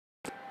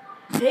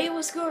Hey,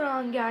 what's going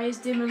on, guys?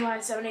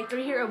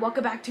 DemonLive783 here, and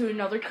welcome back to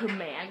another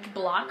command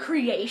block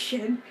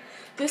creation.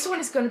 This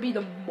one is going to be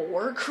the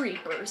more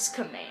creepers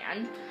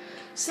command.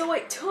 So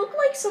I took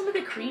like some of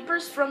the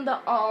creepers from the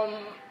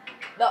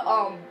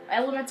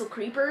elemental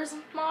creepers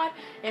mod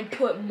and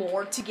put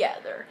more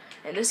together.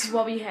 And this is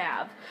what we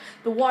have: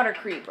 the water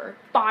creeper,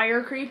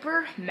 fire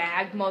creeper,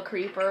 magma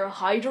creeper,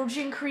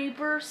 hydrogen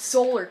creeper,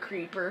 solar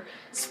creeper,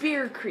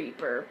 spear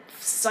creeper,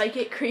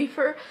 psychic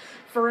creeper,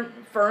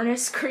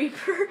 furnace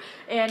creeper,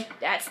 and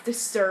that's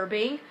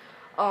disturbing.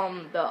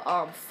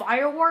 The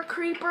firework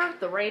creeper,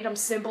 the random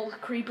symbol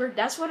creeper,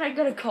 that's what I'm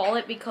gonna call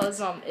it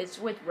because it's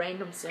with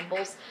random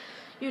symbols.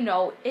 You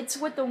know, it's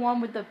with the one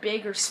with the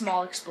big or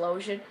small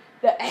explosion.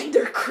 The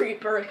ender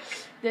creeper,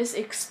 this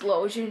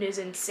explosion is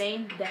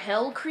insane. The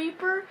hell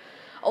creeper,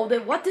 oh,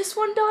 then what this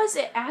one does,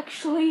 it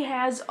actually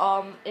has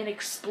an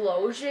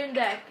explosion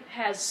that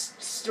has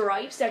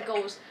stripes that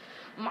goes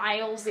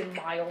miles and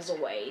miles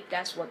away.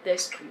 That's what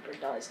this creeper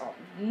does.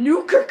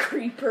 NUKER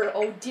creeper,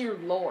 oh dear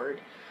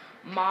lord.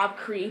 Mob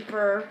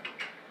creeper,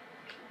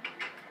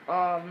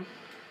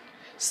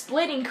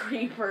 splitting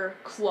creeper,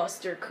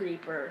 cluster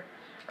creeper,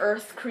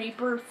 earth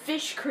creeper,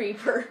 fish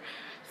creeper,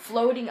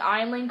 floating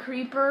island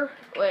creeper,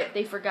 wait,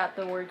 they forgot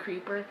the word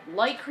creeper,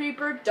 light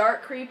creeper,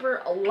 dark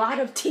creeper, a lot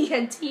of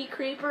TNT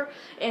creeper,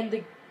 and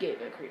the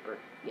giga creeper,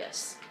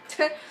 yes.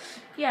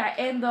 Yeah,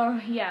 and the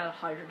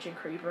hydrogen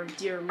creeper,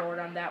 dear lord,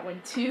 on that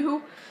one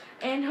too.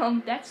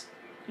 And that's,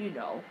 you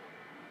know,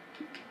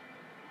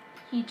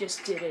 he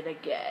just did it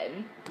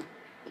again.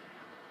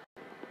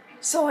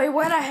 So I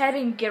went ahead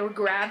and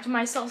grabbed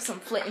myself some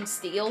flint and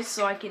steel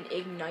so I can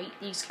ignite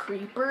these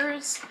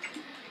creepers.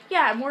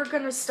 Yeah, and we're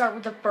gonna start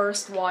with the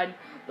first one,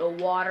 the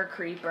water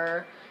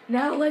creeper.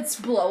 Now let's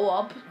blow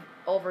up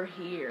over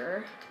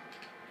here.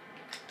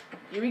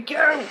 Here we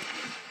go!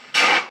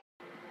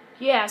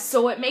 Yeah,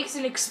 so it makes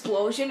an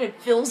explosion and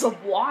fills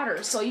up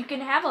water, so you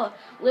can have a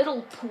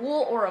little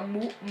pool or a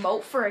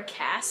moat for a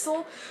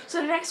castle.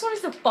 So the next one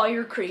is the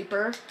fire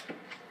creeper.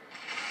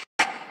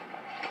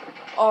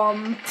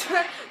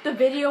 The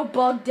video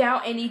bugged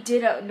out and he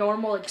did a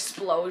normal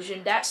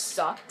explosion. That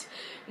sucked.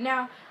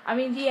 Now, I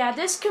mean, yeah,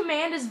 this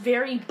command is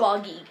very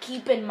buggy,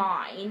 keep in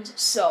mind.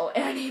 So,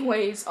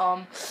 anyways,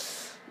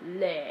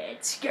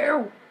 let's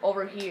go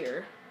over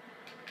here.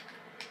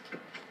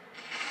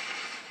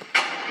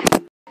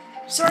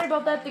 Sorry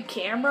about that, the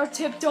camera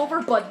tipped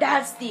over, but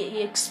that's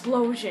the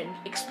explosion.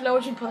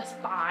 Explosion plus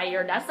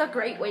fire, that's a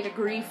great way to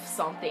grief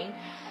something.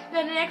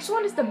 Then the next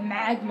one is the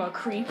magma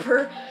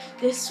creeper.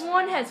 This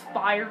one has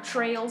fire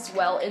trails,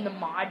 well, in the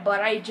mod,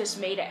 but I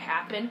just made it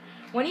happen.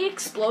 When he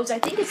explodes, I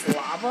think it's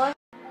lava.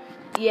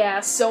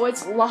 Yeah, so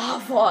it's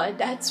lava.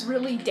 That's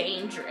really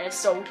dangerous,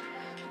 so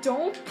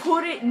don't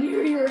put it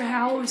near your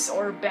house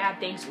or bad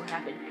things will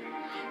happen.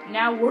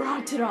 Now we're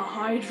on to the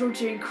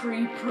hydrogen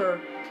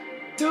creeper.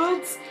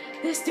 Dudes,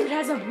 this dude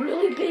has a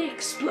really big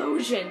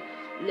explosion.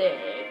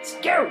 Let's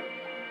go.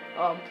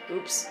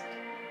 Oops.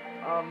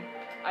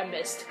 I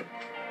missed.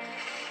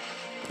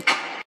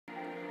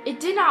 It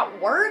did not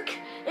work.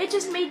 It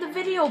just made the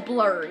video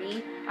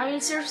blurry. I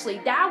mean, seriously,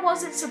 that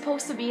wasn't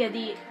supposed to be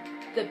the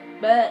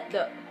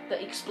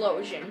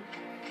explosion.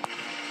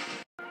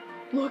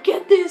 Look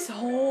at this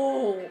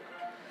hole.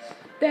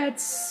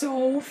 That's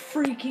so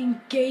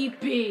freaking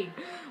gaping.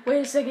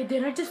 Wait a second,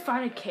 did I just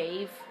find a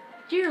cave?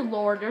 Dear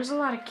lord, there's a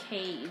lot of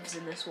caves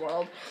in this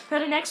world. Now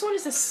the next one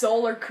is the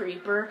solar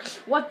creeper.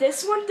 What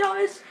this one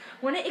does,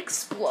 when it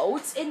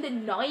explodes in the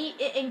night,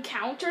 it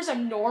encounters a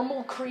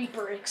normal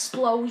creeper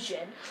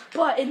explosion.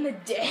 But in the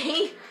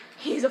day,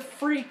 he's a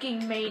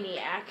freaking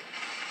maniac.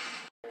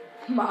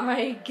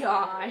 My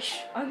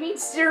gosh. I mean,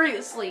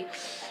 seriously.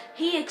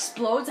 He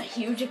explodes a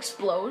huge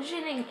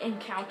explosion and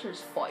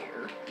encounters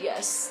fire.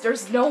 Yes,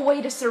 there's no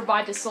way to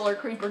survive the solar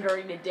creeper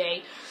during the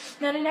day.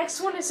 Now the next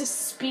one is a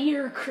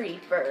spear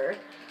creeper.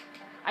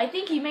 I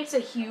think he makes a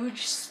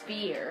huge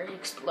spear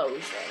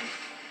explosion.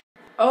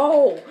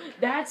 Oh,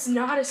 that's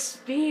not a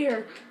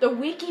spear. The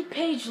wiki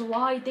page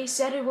lied. They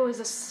said it was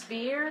a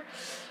spear,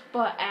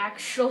 but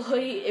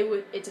actually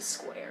it's a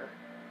square.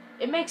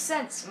 It makes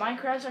sense.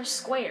 Minecrafts are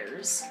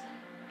squares.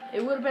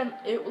 It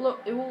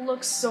will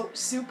look so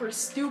super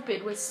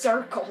stupid with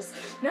circles.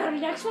 Now the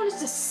next one is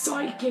the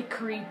psychic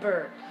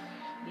creeper.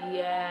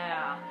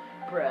 Yeah,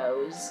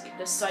 bros,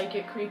 the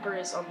psychic creeper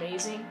is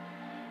amazing.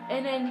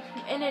 And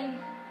then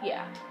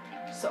yeah.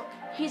 So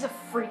he's a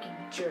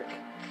freaking jerk.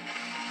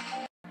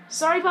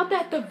 Sorry about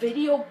that, the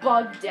video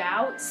bugged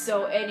out.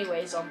 So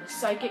anyways, the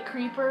psychic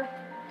creeper.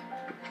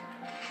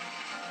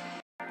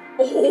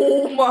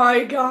 Oh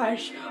my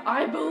gosh,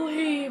 I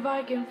believe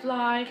I can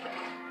fly.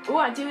 Oh,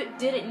 I did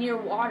it near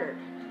water.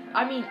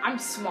 I mean, I'm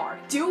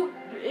smart. Dude,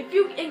 if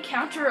you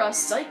encounter a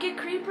psychic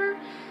creeper,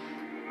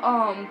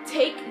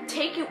 take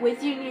it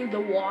with you near the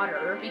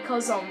water,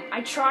 because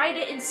I tried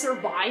it in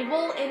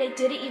survival and it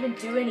didn't even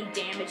do any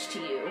damage to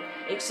you,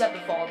 except the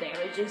fall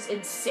damage is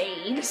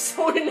insane.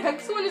 So the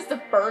next one is the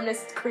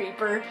furnace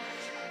creeper.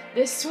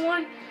 This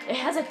one, it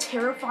has a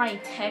terrifying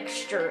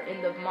texture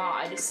in the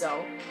mod,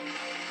 so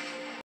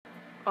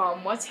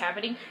What's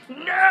happening?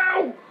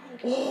 No!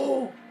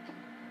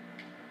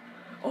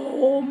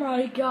 Oh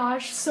my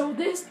gosh, so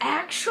this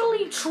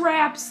actually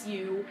traps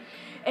you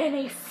in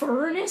a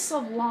furnace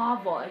of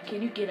lava.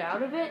 Can you get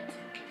out of it?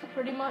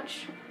 Pretty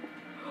much.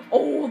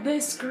 Oh,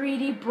 this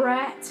greedy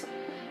brat,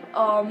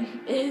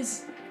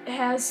 has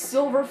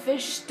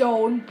silverfish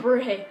stone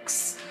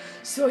bricks.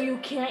 So you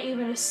can't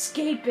even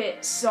escape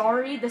it.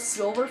 Sorry, the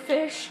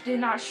silverfish did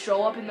not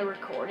show up in the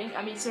recording.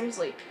 I mean,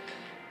 seriously.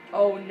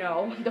 Oh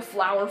no, the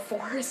flower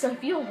forest. I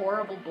feel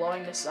horrible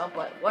blowing this up,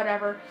 but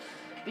whatever.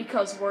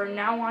 Because we're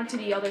now on to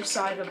the other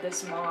side of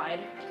this mod.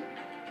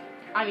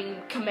 I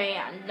mean,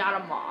 command,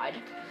 not a mod.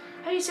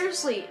 I mean,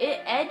 seriously,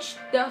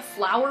 the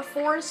flower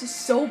forest is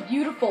so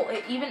beautiful.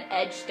 It even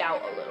edged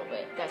out a little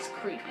bit. That's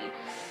creepy.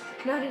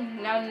 Now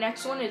the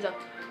next one is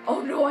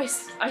oh no, I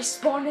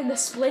spawned in the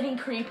splitting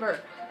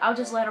creeper. I'll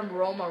just let him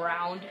roam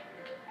around.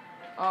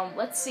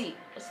 Let's see.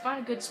 Let's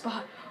find a good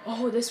spot.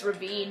 Oh, this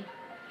ravine.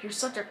 You're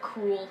such a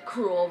cruel,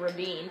 cruel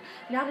ravine.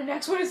 Now the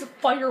next one is a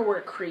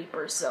firework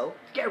creeper, so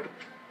go.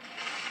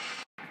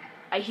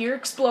 I hear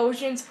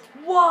explosions.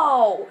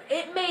 Whoa!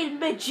 It made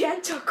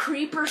magenta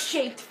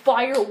creeper-shaped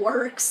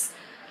fireworks.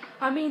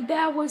 I mean,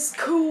 that was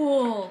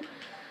cool.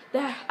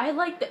 I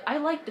like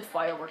the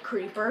firework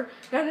creeper.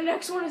 Now the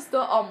next one is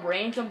the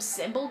random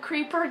symbol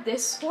creeper.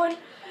 This one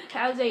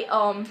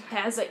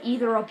has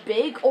either a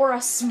big or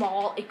a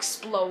small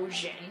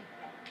explosion.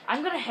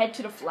 I'm gonna head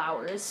to the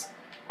flowers.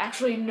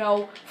 Actually,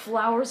 no,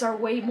 flowers are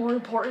way more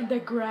important than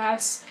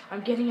grass.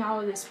 I'm getting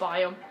out of this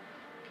biome.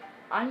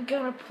 I'm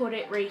gonna put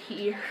it right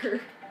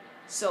here.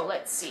 So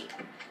let's see.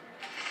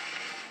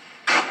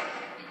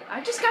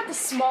 I just got the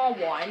small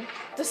one.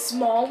 The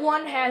small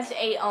one has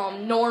a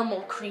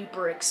normal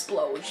creeper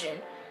explosion.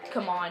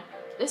 Come on.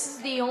 This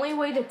is the only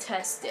way to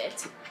test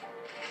it.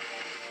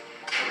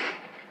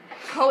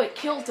 Oh, it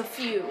killed a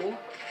few.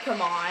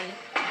 Come on.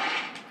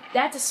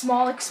 That's a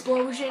small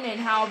explosion, and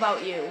how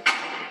about you?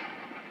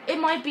 It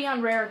might be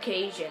on rare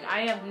occasion.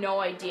 I have no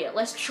idea.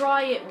 Let's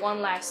try it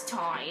one last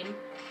time.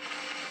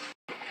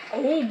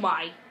 Oh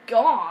my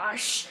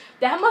gosh.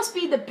 That must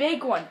be the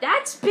big one.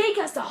 That's big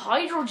as the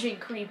hydrogen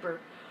creeper.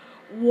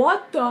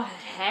 What the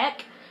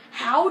heck?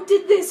 How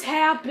did this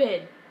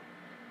happen?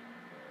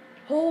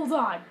 Hold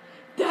on.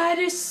 That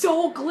is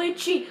so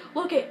glitchy.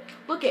 Look it.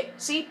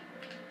 See?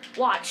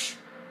 Watch.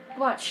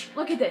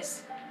 Look at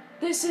this.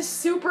 This is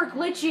super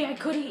glitchy. I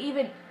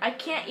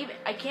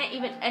can't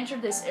even enter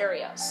this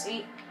area.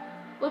 See?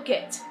 Look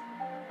it.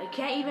 I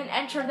can't even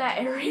enter that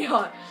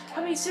area.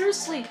 I mean,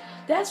 seriously,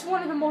 that's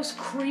one of the most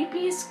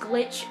creepiest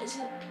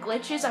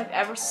glitches I've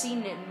ever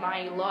seen in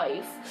my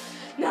life.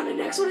 Now the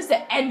next one is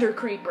the Ender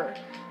Creeper.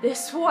 The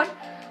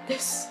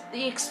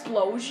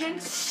explosion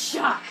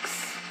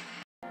sucks.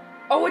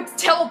 Oh, it's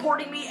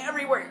teleporting me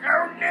everywhere.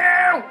 Oh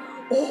no!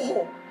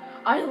 Oh,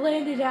 I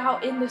landed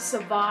out in the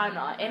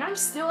savannah, and I'm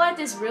still at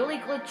this really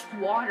glitched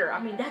water. I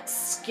mean, that's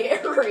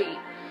scary.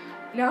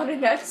 Now the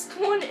next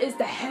one is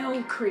the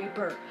Hell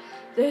Creeper.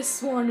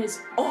 This one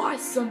is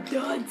awesome,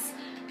 dudes.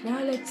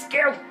 Now let's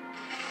go.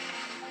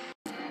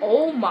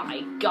 Oh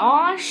my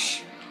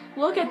gosh.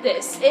 Look at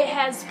this. It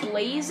has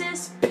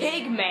blazes,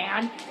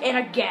 Pigman, and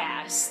a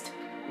ghast.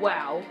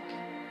 Wow.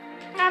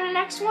 Now the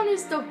next one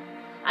is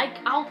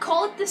I'll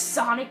call it the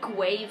Sonic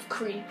Wave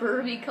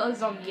Creeper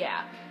because,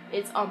 yeah,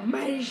 it's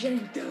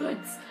amazing,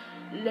 dudes.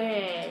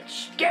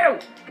 Let's go.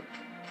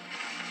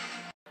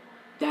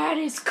 That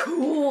is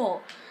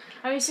cool.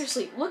 I mean,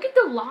 seriously, look at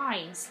the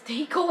lines.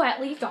 They go at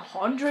least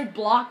 100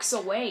 blocks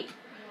away.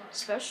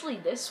 Especially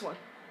this one.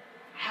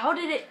 How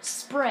did it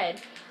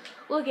spread?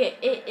 Look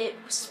at it. It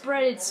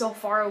spreaded so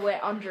far. It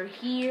went under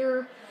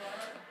here.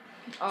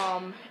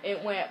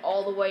 It went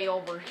all the way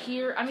over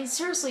here. I mean,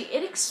 seriously,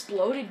 it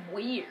exploded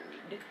weird.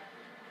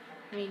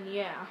 I mean,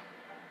 yeah.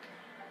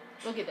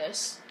 Look at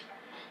this.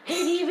 It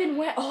even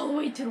went all the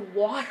way to the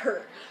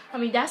water. I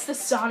mean, that's the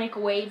Sonic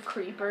Wave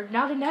Creeper.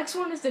 Now the next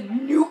one is the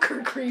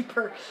NUKER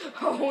Creeper.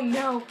 Oh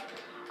no.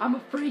 I'm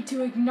afraid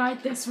to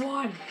ignite this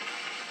one.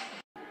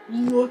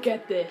 Look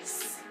at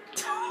this.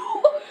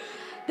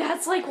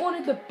 That's like one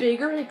of the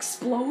bigger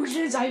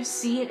explosions I've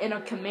seen in a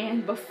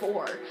command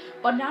before.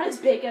 But not as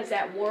big as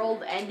that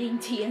world-ending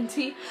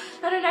TNT.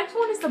 Now the next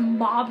one is the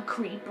Mob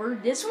Creeper.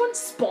 This one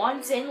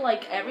spawns in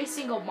like every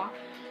single mob.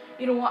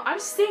 You know what? I'm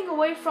staying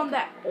away from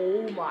that.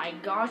 Oh my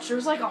gosh,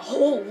 there's like a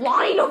whole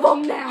line of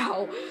them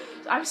now.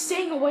 I'm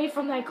staying away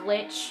from that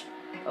glitch.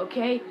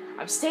 Okay?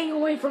 I'm staying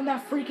away from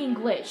that freaking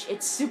glitch.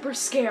 It's super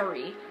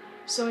scary.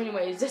 So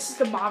anyways, this is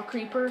the Mob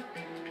Creeper.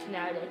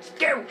 Now let's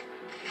go.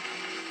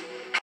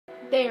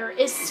 There,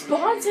 it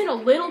spawns in a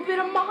little bit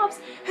of mobs.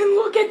 And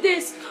look at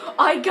this.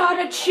 I got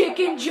a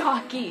chicken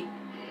jockey.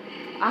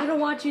 I don't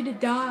want you to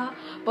die,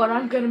 but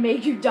I'm gonna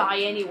make you die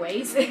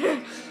anyways.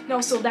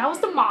 No, so that was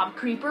the Mob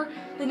Creeper.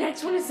 The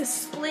next one is the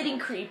Splitting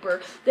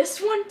Creeper.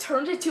 This one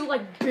turns into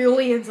like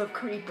billions of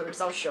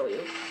creepers. I'll show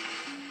you.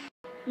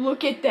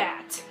 Look at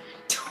that.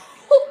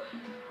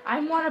 I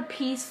want to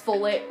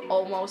peaceful it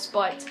almost,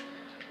 but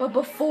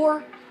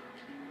before,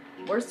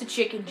 where's the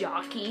chicken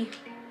jockey?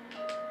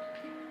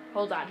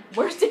 Hold on.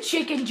 Where's the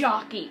chicken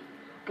jockey?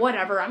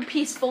 Whatever, I'm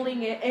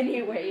peacefuling it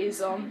anyways,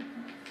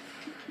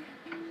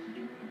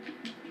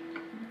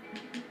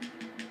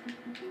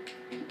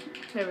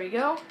 There we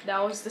go.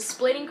 That was the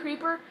splitting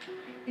creeper.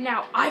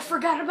 Now, I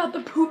forgot about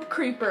the poop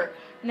creeper.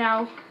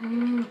 Now,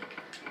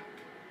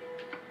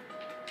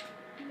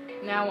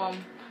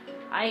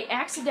 I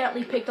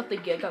accidentally picked up the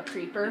giga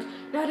creeper.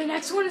 Now the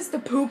next one is the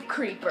poop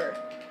creeper.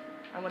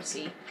 I want to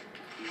see.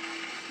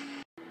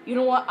 You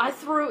know what? I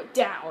threw it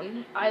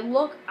down.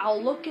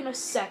 I'll look in a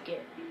second.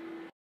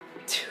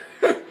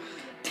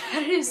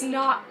 That is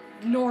not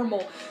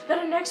normal. Now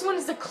the next one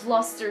is the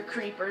cluster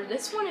creeper.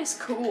 This one is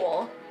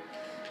cool.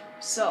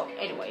 So,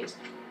 anyways.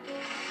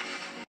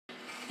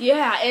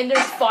 Yeah, and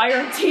there's fire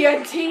and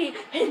TNT,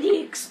 and the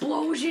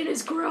explosion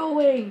is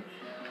growing.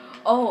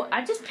 Oh,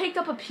 I just picked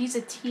up a piece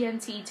of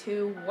TNT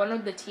too. One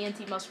of the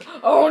TNT must.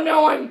 Oh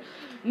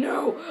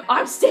no,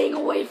 I'm staying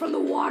away from the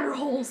water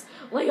holes.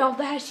 Lay off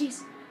the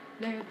heshies.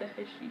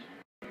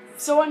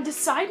 So I'm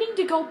deciding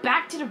to go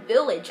back to the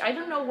village. I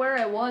don't know where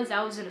I was.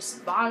 I was in a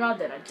savanna,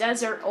 then a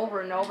desert, over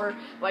and over.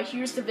 But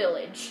here's the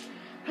village.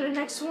 And the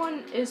next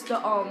one is the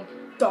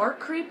dark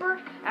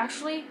creeper.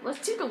 Actually,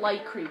 let's do the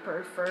light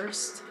creeper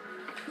first.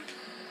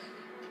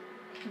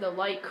 The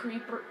light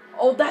creeper.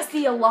 Oh, that's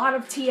the a lot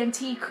of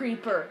TNT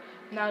creeper.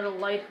 Now the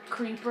light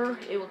creeper,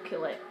 it will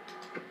kill it.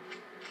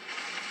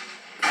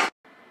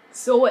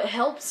 So it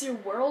helps your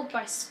world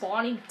by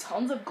spawning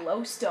tons of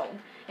glowstone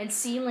and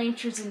sea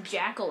lanterns and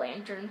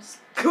jack-o'-lanterns.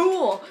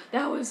 Cool!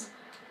 That was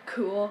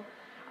cool.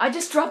 I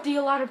just dropped the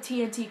a lot of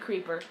TNT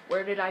creeper.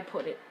 Where did I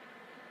put it?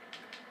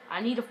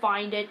 I need to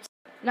find it.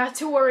 Not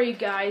to worry,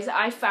 guys.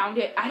 I found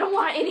it. I don't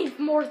want any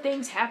more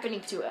things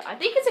happening to it. I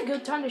think it's a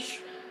good time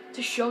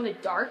to show the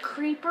dark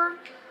creeper.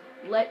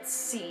 Let's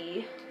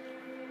see.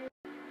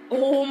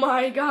 Oh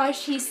my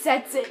gosh, he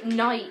sets at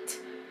night.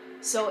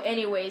 So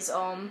anyways,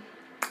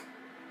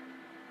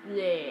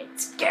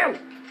 let's go.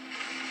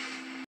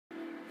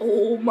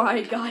 Oh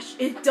my gosh,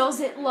 it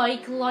doesn't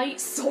like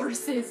light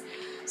sources.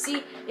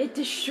 See, it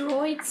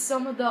destroyed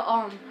some of the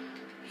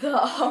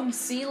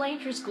sea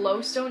lanterns,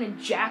 glowstone, and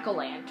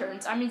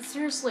jack-o'-lanterns. I mean,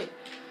 seriously,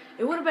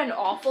 it would have been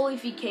awful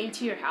if he came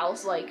to your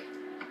house like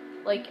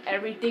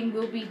everything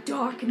will be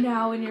dark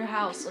now in your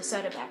house. Let's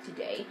set it back to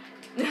day.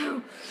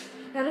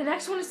 Now the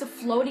next one is the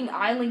floating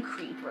island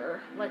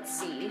creeper. Let's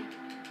see.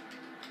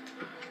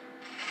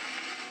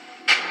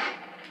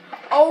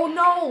 Oh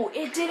no,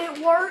 it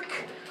didn't work.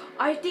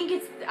 I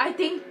think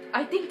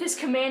this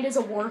command is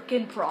a work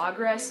in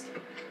progress.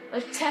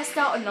 Let's test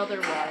out another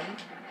one.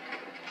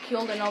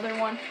 Killed another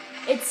one.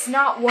 It's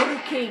not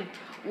working.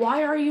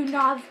 Why are you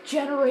not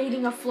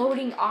generating a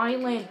floating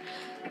island?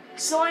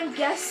 So I'm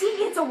guessing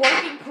it's a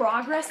work in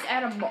progress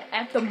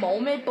at the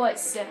moment, but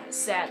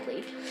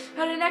sadly.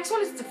 Now the next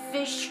one is the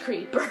fish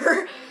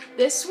creeper.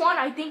 This one,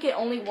 I think it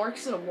only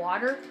works in the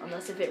water,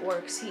 unless if it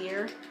works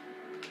here.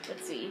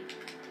 Let's see.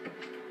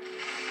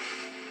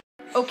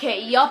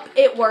 Okay, yup,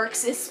 it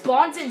works. It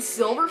spawns in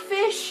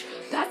silverfish.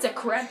 That's a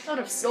crap ton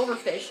of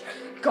silverfish,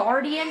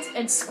 guardians,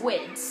 and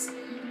squids.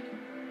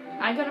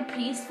 I'm gonna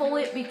peaceful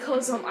it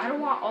because I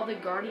don't want all the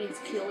guardians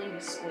killing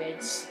the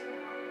squids.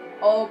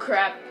 Oh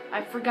crap,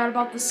 I forgot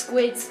about the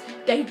squids.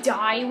 They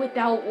die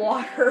without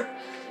water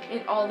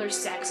and all their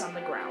sacks on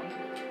the ground.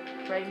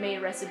 Right, may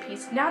it rest in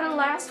peace. Now the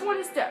last one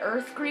is the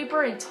earth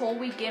creeper until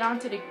we get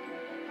onto the...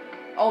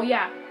 Oh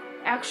yeah,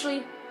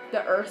 actually,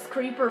 the earth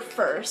creeper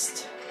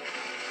first.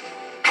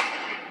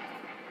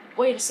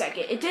 Wait a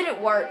second, it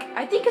didn't work.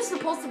 I think it's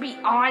supposed to be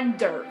on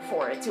dirt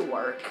for it to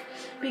work.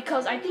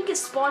 Because I think it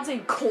spawns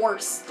in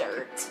coarse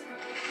dirt.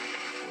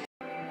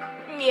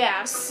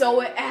 Yeah, so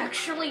it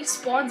actually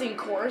spawns in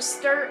coarse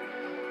dirt,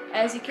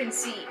 as you can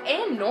see,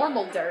 and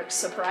normal dirt,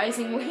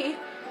 surprisingly.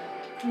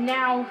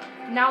 Now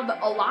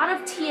a lot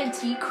of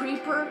TNT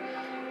creeper,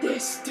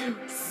 this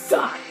dude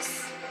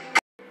sucks.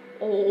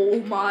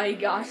 Oh my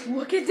gosh,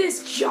 look at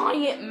this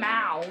giant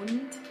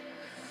mound.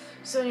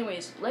 So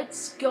anyways,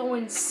 let's go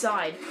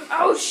inside.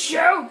 Oh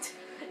shoot!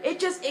 It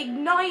just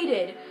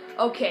ignited.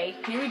 Okay,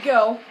 here we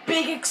go.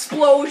 Big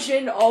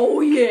explosion. Oh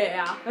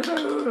yeah.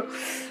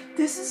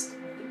 This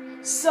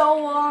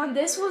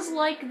was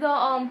like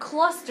the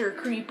cluster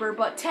creeper,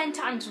 but 10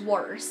 times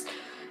worse.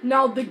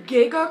 Now the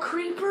giga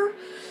creeper,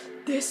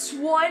 this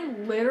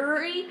one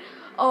literally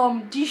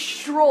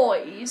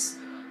destroys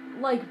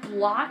like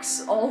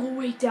blocks all the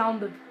way down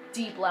the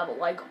deep level,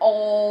 like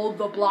all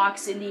the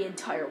blocks in the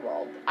entire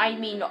world. I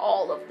mean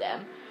all of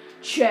them.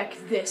 Check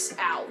this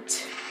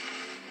out.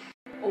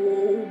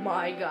 Oh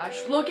my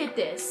gosh, look at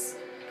this.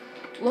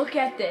 Look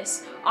at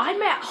this.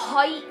 I'm at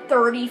height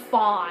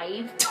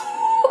 35.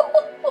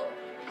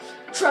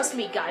 Trust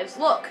me guys,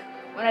 look.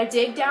 When I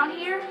dig down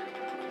here,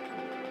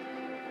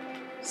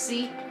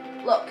 see?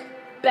 Look,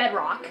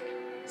 bedrock.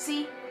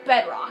 See?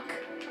 Bedrock.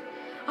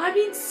 I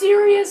mean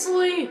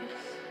seriously.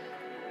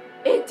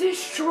 It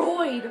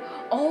destroyed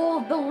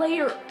all the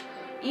layer.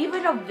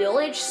 Even a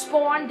village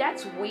spawn?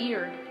 That's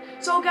weird.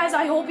 So guys,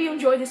 I hope you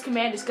enjoyed this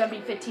command. It's gonna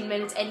be 15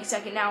 minutes any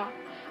second now.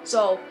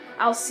 So,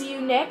 I'll see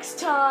you next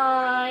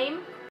time.